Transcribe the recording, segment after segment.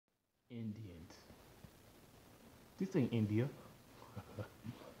Indians. This ain't India.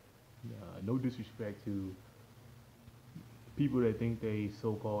 No disrespect to people that think they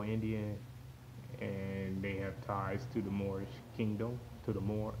so-called Indian and they have ties to the Moorish kingdom, to the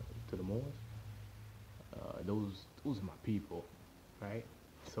Moors. Those are my people, right?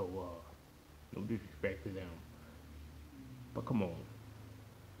 So no disrespect to them, but come on,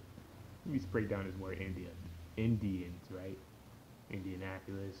 let me break down this word India. Indians, right?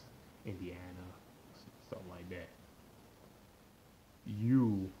 Indianapolis, Indiana, stuff like that.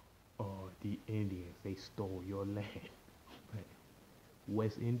 You are the Indians. They stole your land. Right?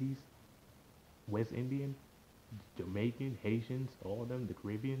 West Indies, West Indian, Jamaican, Haitians, all of them, the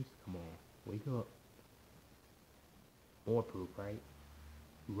Caribbeans. Come on, wake up. More proof, right?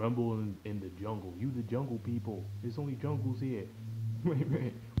 Rumble in the jungle. You the jungle people. There's only jungles here.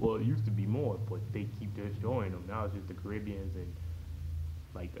 Well, it used to be more, but they keep destroying them. Now it's just the Caribbeans and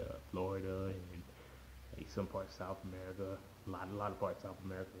like Florida and like some parts of South America. A lot of parts of South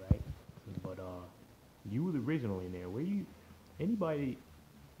America, right? But you was original in there. Where you anybody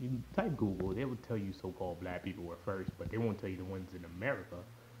you type Google, they would tell you so-called black people were first, but they won't tell you the ones in America.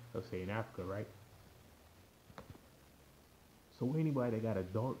 They'll say in Africa, right? So anybody that got a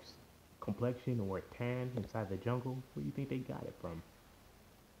dark complexion or a tan inside the jungle, where do you think they got it from?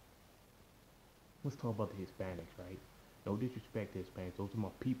 Let's talk about the Hispanics, right? No disrespect to Hispanics, those are my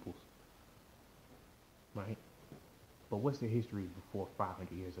peoples, right? But what's the history before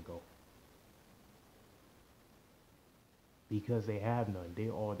 500 years ago? Because they have none. They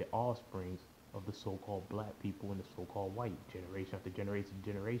are the offsprings of the so-called black people and the so-called white generation after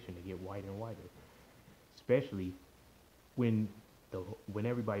generation. They get whiter and whiter, especially when the when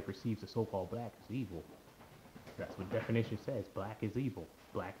everybody perceives the so-called black as evil. That's what definition says. Black is evil.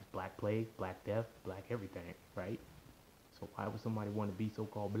 Black is black plague, black death, black everything, right? So why would somebody want to be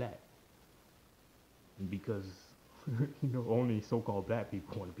so-called black? And because only so-called black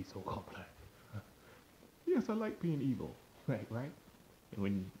people want to be so-called black. Yes, I like being evil, right? And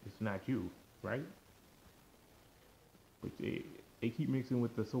when it's not you, right? But they keep mixing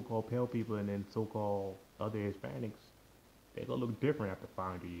with the so-called pale people and then so-called other Hispanics. They gonna look different after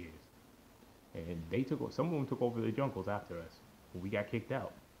 500 years. And they took some of them took over the jungles after us. We got kicked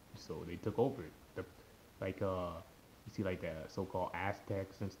out, so they took over it. Like you see like the so-called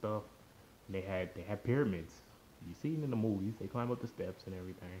Aztecs and stuff. And they had pyramids. You see it in the movies. They climb up the steps and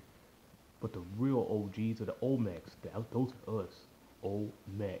everything. But the real OGs are the Olmecs. Those are us.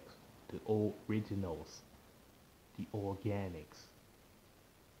 Olmecs, the originals, the organics,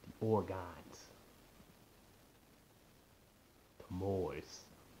 the organs, the Moors.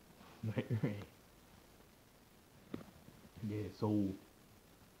 Yeah, so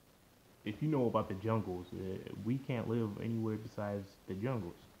if you know about the jungles, we can't live anywhere besides the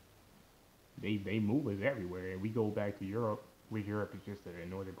jungles. They move us everywhere, and we go back to Europe, which Europe is just the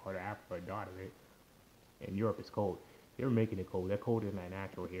northern part of Africa, a dot of it, and Europe is cold. They're making it cold. That cold is not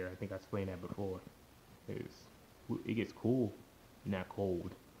natural here. I think I explained that before. It's, it gets cool, not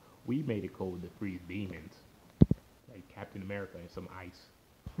cold. We made it cold to freeze demons, like Captain America and some ice.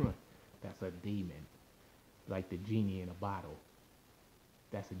 That's a demon, like the genie in a bottle.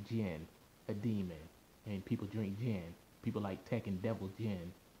 That's a jinn, a demon. And people drink gin. People like Tech and Devil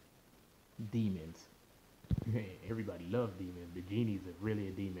Gin. Demons. Everybody loves demons. The genie's really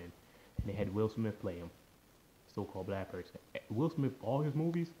a demon. And they had Will Smith play him. So-called black person. Will Smith, all his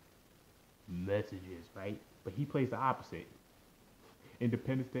movies, messages, right? But he plays the opposite.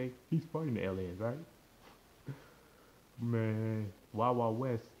 Independence Day, he's fighting the aliens, right? Man, Wild Wild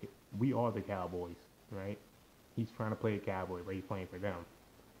West, we are the cowboys, right? He's trying to play a cowboy, but he's playing for them.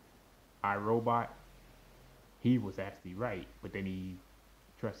 I Robot, he was actually right, but then he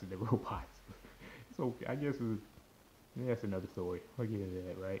trusted the robots. So I guess that's another story. I'll get into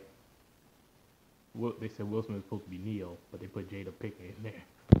that, right? They said Will Smith was supposed to be Neo, but they put Jada Pinkett in there.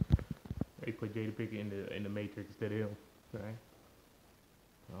 They put Jada Pinkett in the Matrix instead of him, right?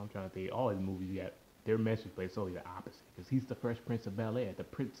 I'm trying to think. All his movies got their message, but it's only the opposite. Because he's the Fresh Prince of Bel Air, the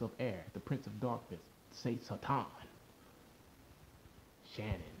Prince of Air, the Prince of Darkness, Saint Satan,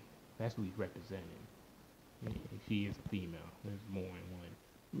 Shannon. That's who he's representing. Yeah, she is a female. There's more than one.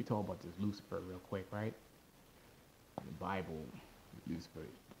 Let me talk about this Lucifer real quick, right? In the Bible, Lucifer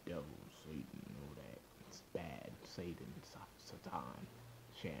is the devil, Satan, all that. It's bad. Satan, Satan,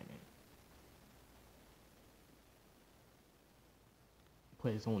 Shannon.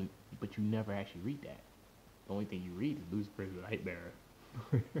 But it's only, but you never actually read that. The only thing you read is Lucifer's the light bearer.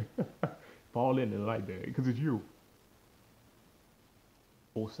 Fall in the light bearer, because it's you.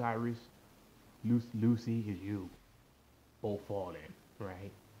 Osiris, Lucy is you. Both fall in,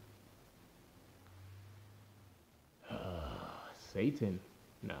 right? Satan,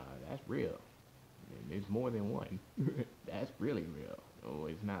 nah, that's real. And there's more than one. That's really real. Oh,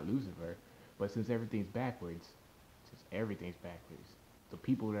 it's not Lucifer. But since everything's backwards, the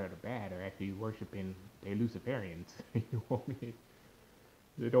people that are bad are actually worshiping they're Luciferians. You know what I mean?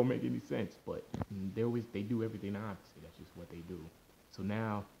 It don't make any sense, but they do everything opposite. That's just what they do. So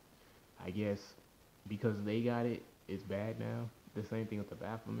now, I guess because they got it, it's bad now. The same thing with the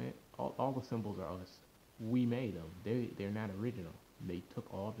Baphomet. All the symbols are us. We made them. They're not original. They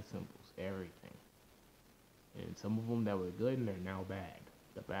took all the symbols, everything, and some of them that were good and they're now bad.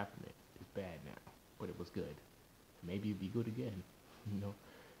 The Baphomet is bad now, but it was good. Maybe it'd be good again. You know,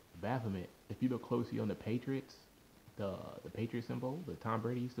 the Baphomet. If you look closely on the Patriots, the Patriot symbol that Tom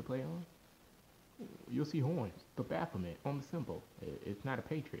Brady used to play on, you'll see horns. The Baphomet on the symbol. It's not a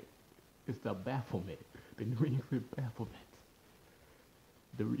Patriot. It's the Baphomet. The New England Baphomet.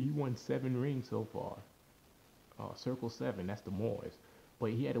 He won 7 rings so far. Circle 7, that's the Moors.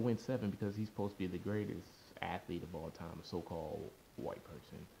 But he had to win 7 because he's supposed to be the greatest athlete of all time, a so-called white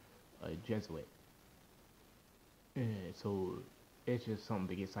person, a Jesuit. And so it's just something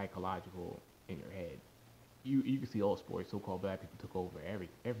to get psychological in your head. You can see all sports, so-called black people took over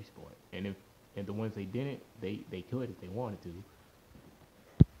every sport, and the ones they didn't, they could if they wanted to,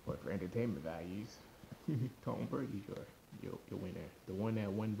 but for entertainment values, Tom Brady's your winner. The one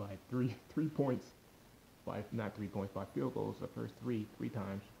that won by 3 points, by not 3 points, by field goals, the first three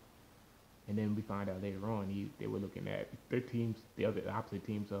times, and then we find out later on they were looking at their teams, the opposite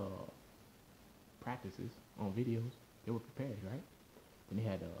teams' practices on videos. They were prepared, right? And they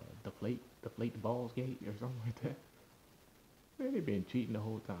had deflate the balls gate or something like that. Man, they've been cheating the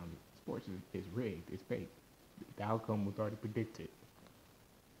whole time. Sports is rigged. It's fake. The outcome was already predicted.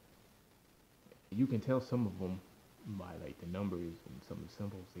 You can tell some of them by like the numbers and some of the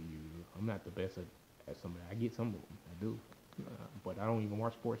symbols they use. I'm not the best at some of that. I get some of them. I do. But I don't even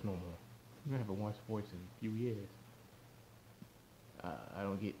watch sports no more. I haven't watched sports in a few years. I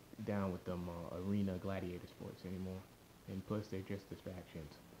don't get down with them arena gladiator sports anymore. And plus, they're just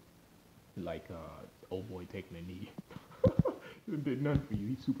distractions. Like old boy taking a knee. He did nothing for you.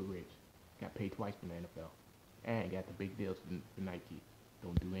 He's super rich. Got paid twice from the NFL. And got the big deals for Nike.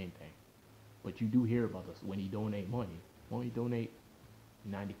 Don't do anything. But you do hear about us when he donate money. Only donate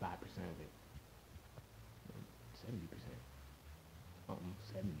 95% of it. 70%.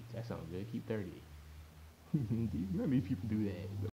 70. That sounds good. Keep 30. None of these people do that.